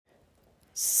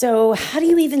So how do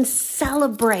you even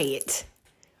celebrate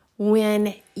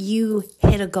when you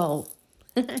hit a goal?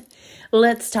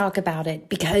 Let's talk about it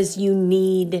because you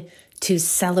need to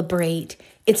celebrate.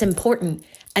 It's important,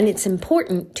 and it's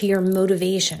important to your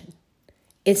motivation.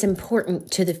 It's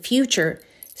important to the future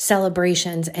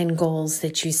celebrations and goals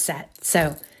that you set.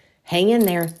 So hang in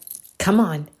there. Come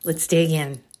on, let's dig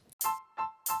in.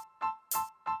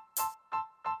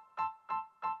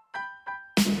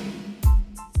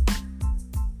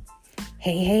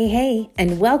 Hey,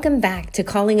 and welcome back to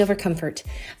Calling Over Comfort.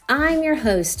 I'm your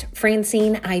host,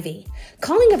 Francine Ivy.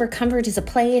 Calling Over Comfort is a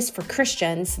place for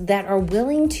Christians that are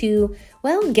willing to,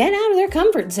 get out of their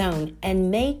comfort zone and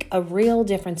make a real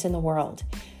difference in the world.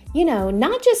 You know,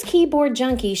 not just keyboard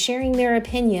junkies sharing their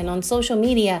opinion on social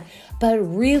media, but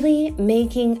really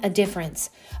making a difference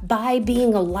by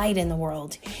being a light in the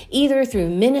world, either through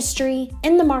ministry,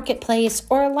 in the marketplace,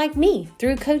 or like me,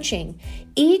 through coaching.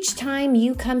 Each time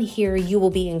you come here, you will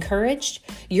be encouraged,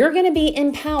 you're going to be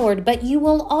empowered, but you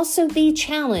will also be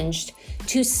challenged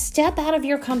to step out of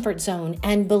your comfort zone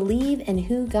and believe in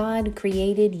who God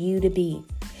created you to be,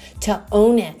 to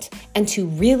own it, and to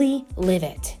really live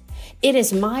it. It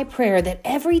is my prayer that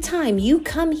every time you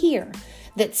come here,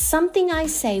 that something I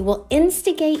say will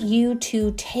instigate you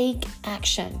to take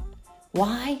action.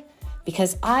 Why?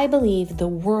 Because I believe the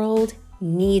world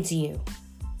needs you.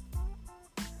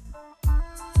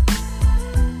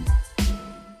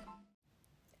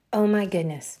 Oh my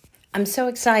goodness. I'm so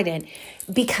excited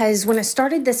because when I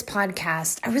started this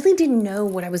podcast, I really didn't know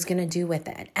what I was going to do with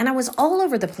it. And I was all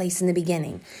over the place in the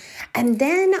beginning. And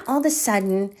then all of a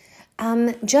sudden,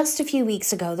 just a few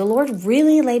weeks ago, the Lord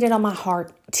really laid it on my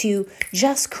heart to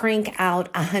just crank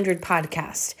out 100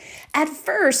 podcasts. At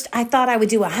first, I thought I would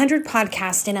do 100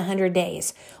 podcasts in 100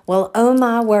 days. Well, oh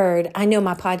my word, I know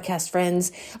my podcast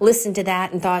friends listened to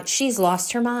that and thought she's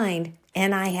lost her mind.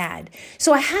 And I had.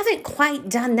 So I haven't quite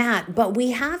done that, but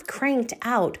we have cranked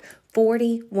out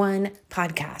 41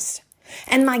 podcasts.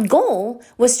 And my goal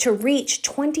was to reach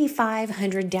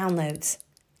 2,500 downloads.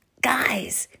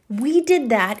 Guys, we did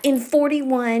that in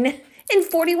 41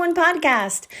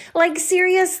 podcasts. Like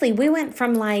seriously, we went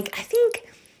from I think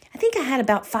I had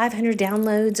about 500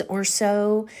 downloads or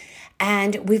so,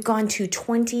 and we've gone to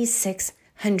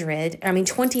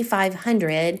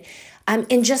 2,500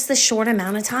 in just the short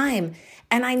amount of time.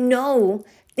 And I know,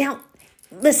 now,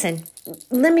 listen,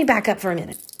 let me back up for a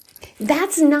minute.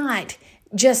 That's not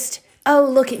just, oh,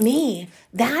 look at me.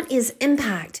 That is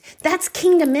impact. That's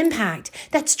kingdom impact.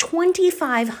 That's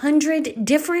 2,500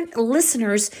 different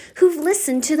listeners who've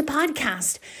listened to the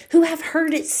podcast, who have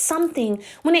heard it something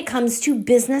when it comes to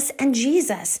business and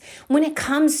Jesus, when it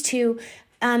comes to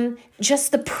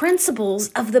just the principles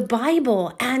of the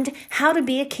Bible and how to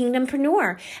be a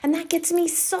kingdompreneur. And that gets me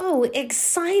so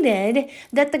excited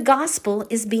that the gospel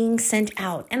is being sent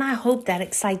out. And I hope that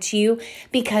excites you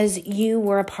because you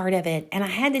were a part of it. And I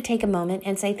had to take a moment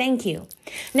and say thank you.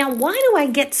 Now, why do I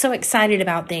get so excited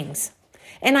about things?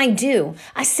 And I do.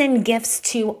 I send gifts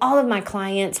to all of my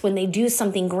clients when they do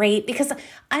something great because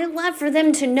I love for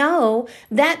them to know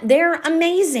that they're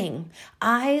amazing.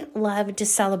 I love to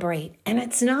celebrate. And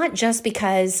it's not just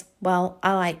because,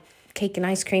 I like cake and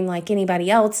ice cream like anybody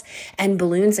else and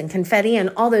balloons and confetti and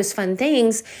all those fun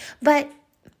things, but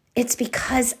it's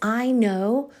because I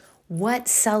know what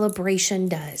celebration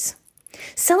does.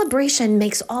 Celebration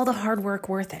makes all the hard work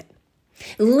worth it.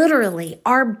 Literally,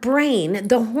 our brain,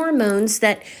 the hormones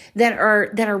that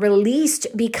are released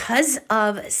because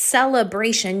of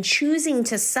celebration, choosing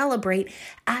to celebrate,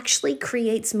 actually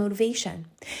creates motivation.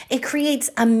 It creates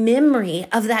a memory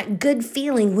of that good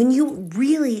feeling when you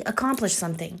really accomplish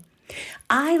something.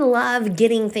 I love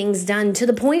getting things done to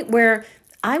the point where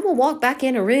I will walk back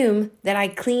in a room that I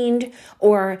cleaned,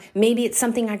 or maybe it's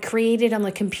something I created on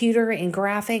the computer in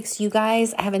graphics. You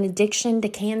guys, I have an addiction to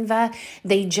Canva.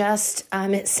 They just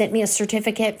sent me a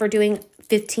certificate for doing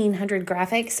 1,500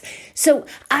 graphics. So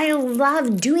I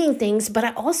love doing things, but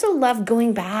I also love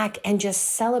going back and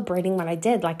just celebrating what I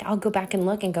did. Like I'll go back and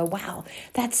look and go, wow,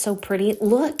 that's so pretty.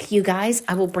 Look, you guys,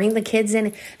 I will bring the kids in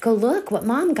and go, look what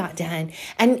mom got done.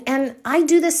 And I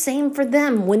do the same for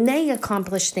them when they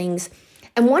accomplish things.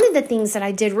 And one of the things that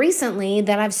I did recently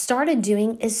that I've started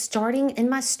doing is starting in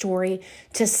my story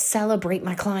to celebrate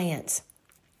my clients.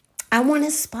 I want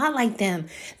to spotlight them.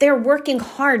 They're working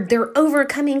hard. They're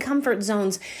overcoming comfort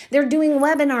zones. They're doing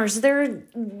webinars. They're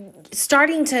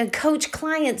starting to coach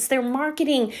clients. They're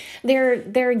marketing.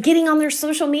 They're getting on their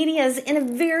social medias in a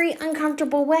very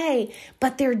uncomfortable way,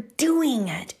 but they're doing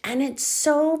it. And it's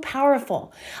so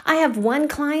powerful. I have one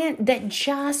client that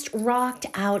just rocked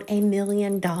out $1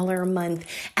 million a month.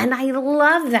 And I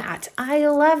love that. I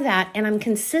love that. And I'm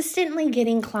consistently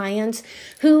getting clients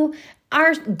who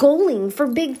are goaling for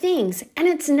big things. And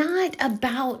it's not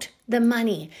about the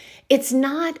money. It's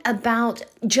not about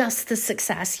just the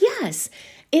success. Yes,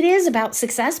 it is about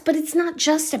success, but it's not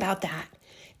just about that.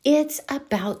 It's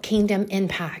about kingdom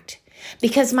impact,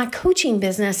 because my coaching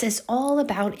business is all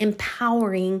about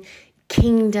empowering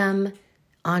kingdom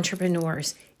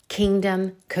entrepreneurs,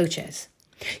 kingdom coaches.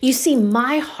 You see,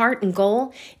 my heart and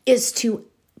goal is to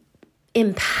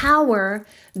empower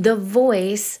the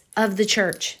voice of the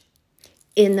church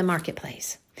in the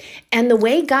marketplace. And the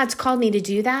way God's called me to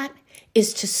do that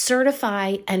is to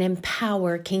certify and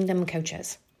empower kingdom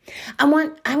coaches. I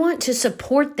want to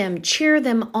support them, cheer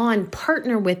them on,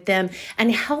 partner with them,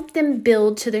 and help them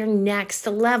build to their next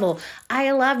level.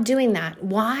 I love doing that.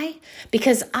 Why?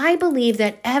 Because I believe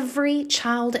that every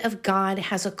child of God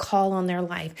has a call on their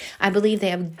life. I believe they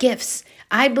have gifts.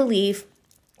 I believe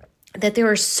that there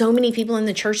are so many people in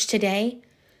the church today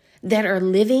that are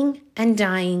living and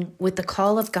dying with the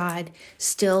call of God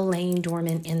still laying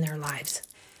dormant in their lives.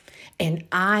 And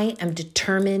I am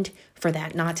determined for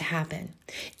that not to happen.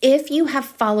 If you have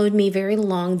followed me very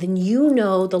long, then you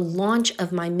know the launch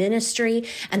of my ministry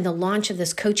and the launch of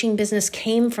this coaching business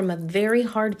came from a very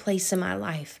hard place in my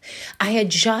life. I had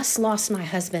just lost my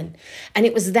husband, and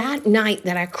it was that night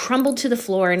that I crumbled to the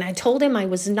floor, and I told him I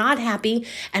was not happy,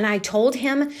 and I told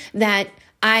him that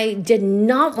I did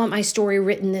not want my story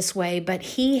written this way, but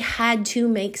he had to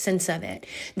make sense of it,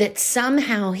 that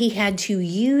somehow he had to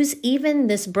use even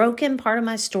this broken part of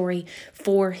my story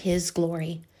for his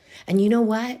glory. And you know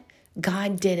what?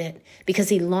 God did it, because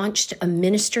he launched a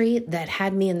ministry that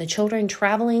had me and the children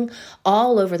traveling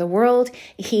all over the world.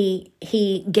 He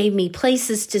gave me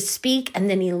places to speak, and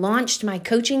then he launched my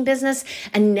coaching business.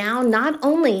 And now not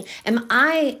only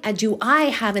do I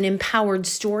have an empowered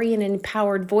story and an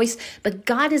empowered voice, but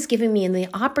God has given me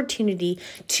the opportunity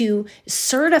to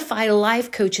certify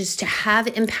life coaches to have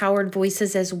empowered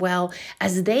voices as well,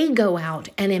 as they go out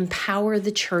and empower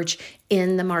the church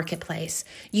in the marketplace.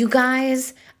 You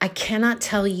guys, I cannot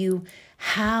tell you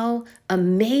how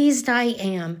amazed I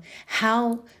am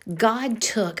how God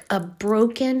took a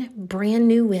broken, brand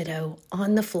new widow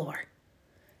on the floor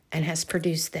and has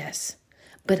produced this.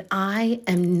 But I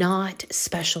am not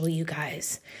special, you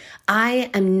guys. I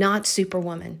am not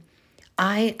Superwoman.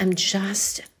 I am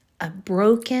just a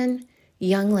broken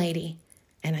young lady.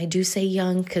 And I do say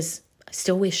young because I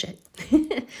still wish it.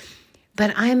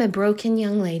 But I am a broken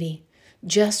young lady,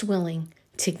 just willing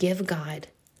to give God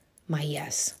my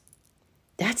yes.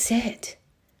 That's it.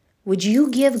 Would you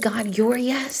give God your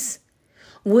yes?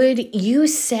 Would you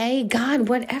say, God,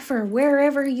 whatever,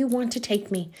 wherever you want to take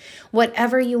me,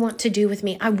 whatever you want to do with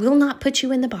me, I will not put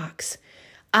you in the box.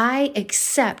 I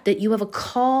accept that you have a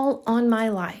call on my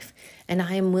life, and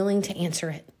I am willing to answer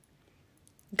it.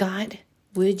 God,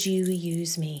 would you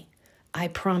use me? I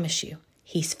promise you,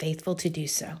 he's faithful to do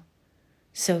so.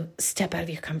 So step out of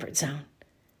your comfort zone.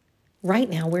 Right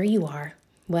now, where you are,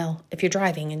 well, if you're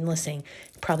driving and listening,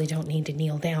 you probably don't need to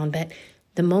kneel down, but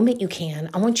the moment you can,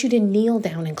 I want you to kneel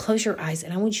down and close your eyes,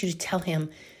 and I want you to tell him,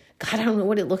 God, I don't know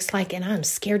what it looks like, and I'm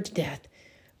scared to death,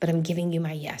 but I'm giving you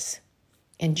my yes.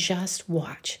 And just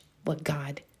watch what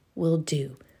God will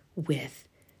do with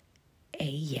a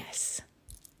yes.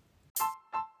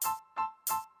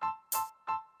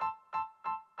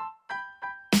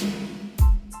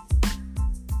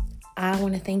 I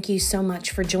want to thank you so much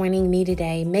for joining me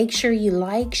today. Make sure you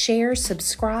like, share,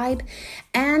 subscribe,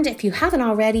 and if you haven't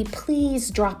already, please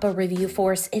drop a review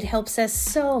for us. It helps us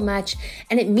so much,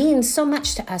 and it means so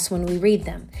much to us when we read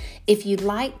them. If you'd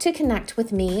like to connect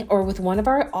with me or with one of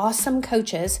our awesome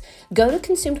coaches, go to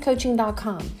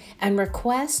consumedcoaching.com and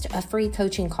request a free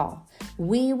coaching call.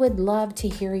 We would love to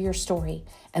hear your story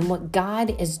and what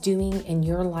God is doing in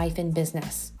your life and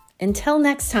business. Until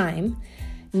next time,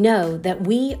 know that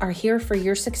we are here for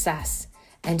your success,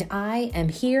 and I am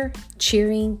here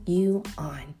cheering you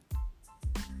on.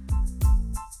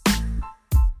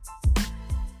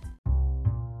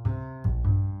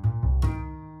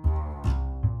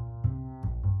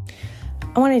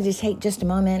 I wanted to take just a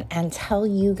moment and tell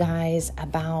you guys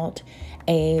about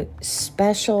a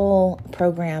special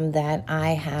program that I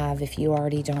have, if you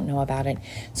already don't know about it.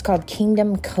 It's called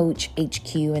Kingdom Coach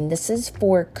HQ, and this is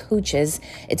for coaches.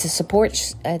 It's a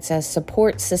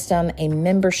support system, a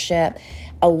membership,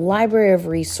 a library of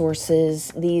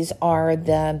resources. These are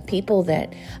the people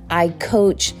that I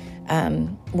coach.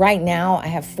 Right now, I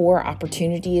have 4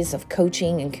 opportunities of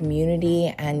coaching and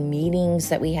community and meetings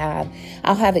that we have.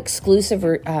 I'll have exclusive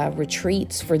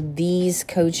retreats for these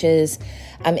coaches.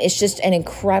 It's just an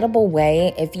incredible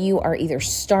way if you are either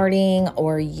starting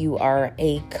or you are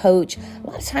a coach. A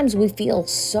lot of times we feel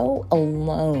so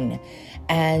alone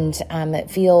and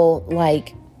feel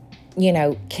like,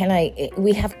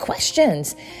 we have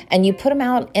questions, and you put them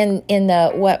out in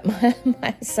the, what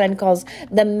my son calls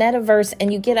the metaverse,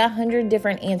 and you get 100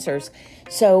 different answers.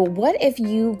 So what if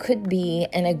you could be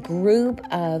in a group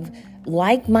of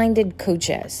like-minded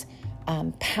coaches,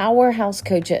 powerhouse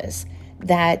coaches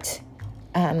that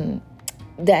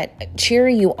cheer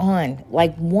you on,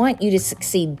 like want you to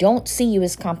succeed, don't see you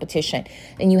as competition,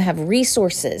 and you have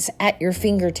resources at your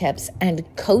fingertips and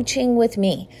coaching with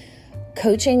me,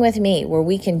 where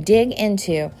we can dig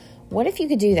into, what if you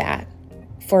could do that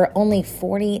for only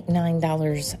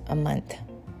 $49 a month?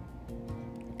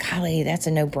 Golly, that's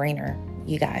a no-brainer,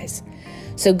 you guys.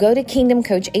 So go to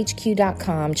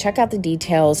kingdomcoachhq.com, check out the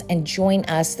details, and join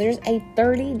us. There's a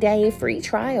 30-day free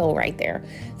trial right there.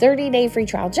 30-day free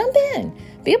trial. Jump in.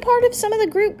 Be a part of some of the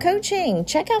group coaching.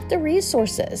 Check out the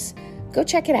resources. Go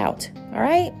check it out. All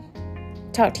right?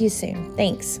 Talk to you soon.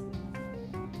 Thanks.